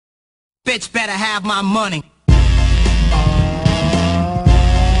Bitch better have my money. Oh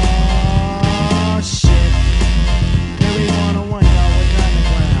shit. Here we 101, y'all. We're on the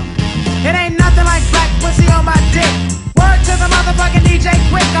ground. It ain't nothing like black pussy on my dick. Word to the motherfucking DJ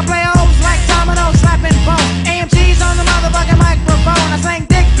quick. I play O's like dominoes, slapping bones. AMG's on the motherfucking microphone. I slang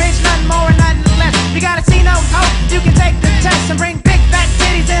dick, bitch, nothing more and nothing less. You gotta see no hope. You can take the test and bring big fat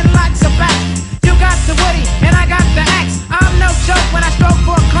titties and lots of back. You got the woody and I got the axe. I'm no joke when I stroke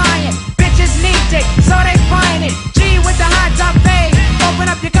for a client. Bitches need dick, so they find it. G with the high top fade.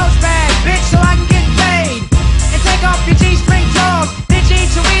 Open up your coach bag, bitch, so I can get paid. And take off your G-string drawers. Bitch, eat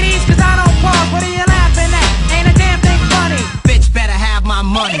your Wheaties, cause I don't pause. What are you laughing at? Ain't a damn thing funny. Bitch better have my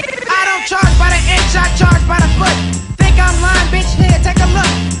money. I don't charge by the inch, I charge by the foot. Think I'm lying, bitch, here, take a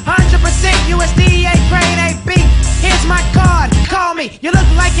look. 100% USDA grade AB. Here's my card, call me. You look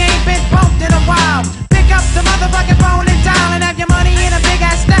like you ain't been bumped in a while. Pick up the motherfucking phone and dial and have your money in a big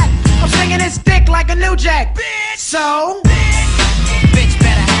ass stack. I'm swinging this dick like a new jack. Bitch. So